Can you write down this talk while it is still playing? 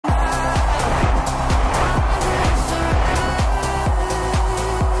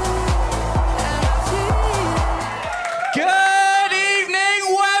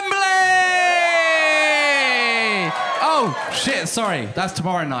sorry, that's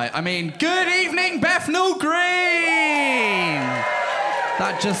tomorrow night. I mean, good evening, Bethnal Green!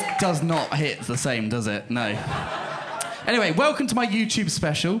 That just does not hit the same, does it? No. Anyway, welcome to my YouTube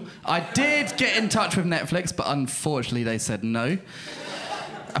special. I did get in touch with Netflix, but unfortunately they said no.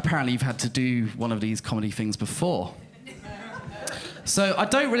 Apparently you've had to do one of these comedy things before. So I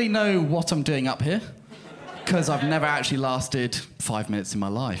don't really know what I'm doing up here, because I've never actually lasted 5 minutes in my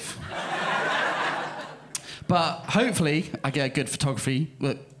life. But hopefully I get a good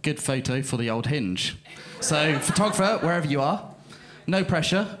good photo for the old hinge. So photographer, wherever you are, no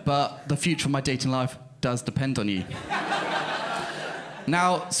pressure, but the future of my dating life does depend on you.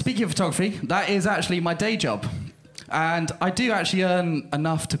 Now, speaking of photography, that is actually my day job. And I do actually earn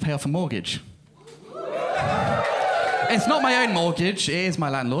enough to pay off a mortgage. It's not my own mortgage, it is my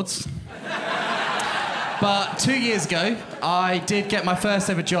landlord's. But 2 years ago, I did get my first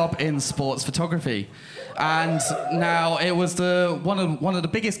ever job in sports photography. And now it was one of the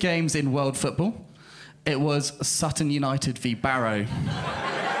biggest games in world football. It was Sutton United v Barrow.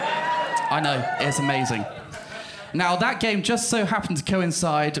 I know, it's amazing. Now, that game just so happened to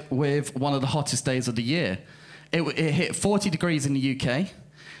coincide with one of the hottest days of the year. It hit 40 degrees in the UK,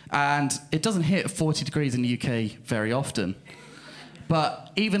 and it doesn't hit 40 degrees in the UK very often.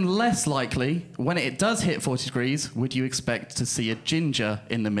 But even less likely, when it does hit 40 degrees, would you expect to see a ginger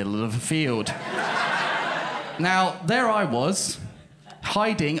in the middle of a field. Now, there I was,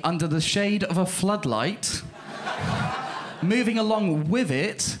 hiding under the shade of a floodlight, moving along with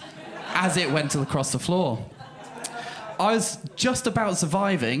it as it went across the floor. I was just about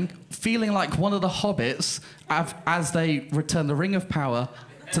surviving, feeling like one of the hobbits as they return the Ring of Power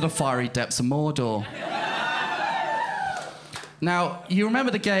to the fiery depths of Mordor. Now, you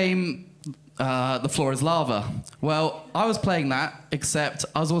remember the game, The Floor is Lava? Well, I was playing that, except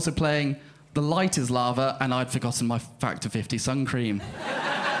I was also playing The Light is Lava, and I'd forgotten my Factor 50 sun cream.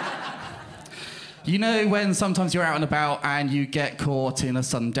 You know when sometimes you're out and about and you get caught in a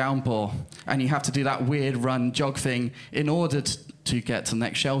sudden downpour and you have to do that weird run jog thing in order to get to the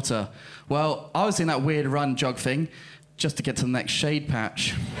next shelter? Well, I was in that weird run jog thing just to get to the next shade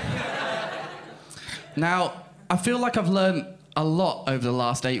patch. Now, I feel like I've learned a lot over the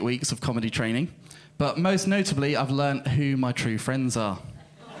last 8 weeks of comedy training, but most notably, I've learned who my true friends are.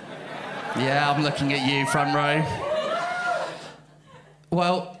 Yeah, I'm looking at you, front row.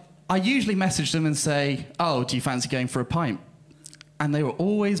 Well, I usually message them and say, oh, do you fancy going for a pint? And they will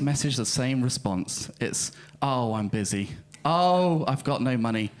always message the same response. It's, oh, I'm busy. Oh, I've got no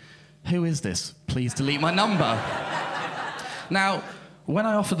money. Who is this? Please delete my number. Now, when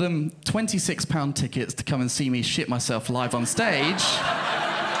I offer them £26 tickets to come and see me shit myself live on stage,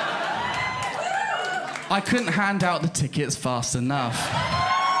 I couldn't hand out the tickets fast enough.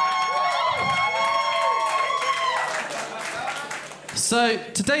 So,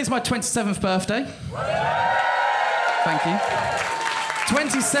 today's my 27th birthday. Thank you.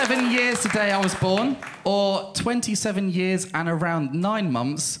 27 years today I was born, or 27 years and around 9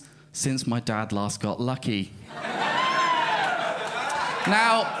 months since my dad last got lucky.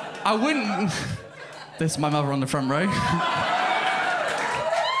 Now, I wouldn't... This is my mother on the front row.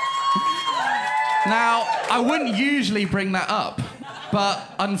 Now, I wouldn't usually bring that up,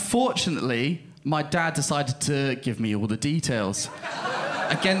 but unfortunately, my dad decided to give me all the details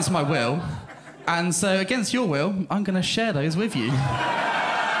against my will. And so, against your will, I'm going to share those with you.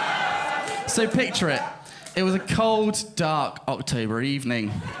 So picture it. It was a cold, dark October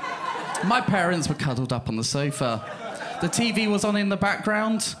evening. My parents were cuddled up on the sofa. The TV was on in the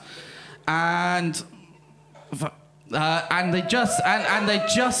background, and they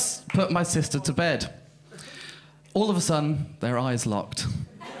just put my sister to bed. All of a sudden, their eyes locked.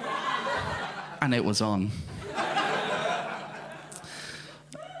 And it was on.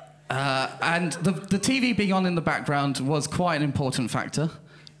 And the TV being on in the background was quite an important factor,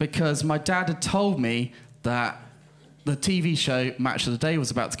 because my dad had told me that the TV show Match of the Day was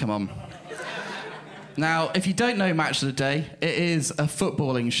about to come on. Now, if you don't know Match of the Day, it is a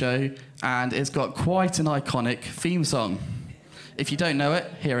footballing show, and it's got quite an iconic theme song. If you don't know it,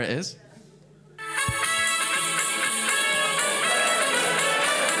 here it is.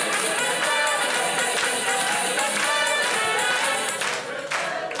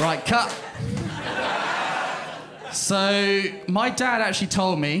 Right, cut. So, my dad actually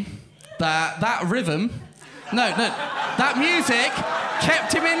told me that rhythm... No, that music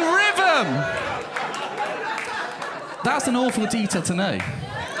kept him in rhythm! That's an awful detail to know.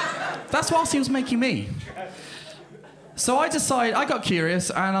 That's whilst he was making me. So I got curious,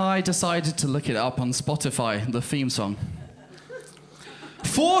 and I decided to look it up on Spotify, the theme song.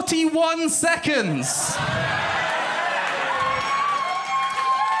 41 seconds!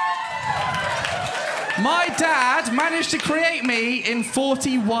 My dad managed to create me in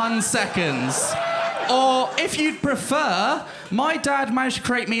 41 seconds. Or, if you'd prefer, my dad managed to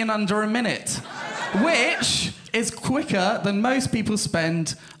create me in under a minute, which is quicker than most people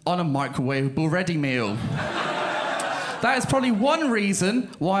spend on a microwavable ready meal. That is probably one reason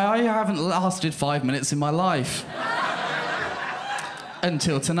why I haven't lasted 5 minutes in my life.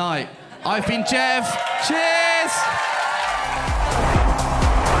 Until tonight. I've been Jeff. Cheers!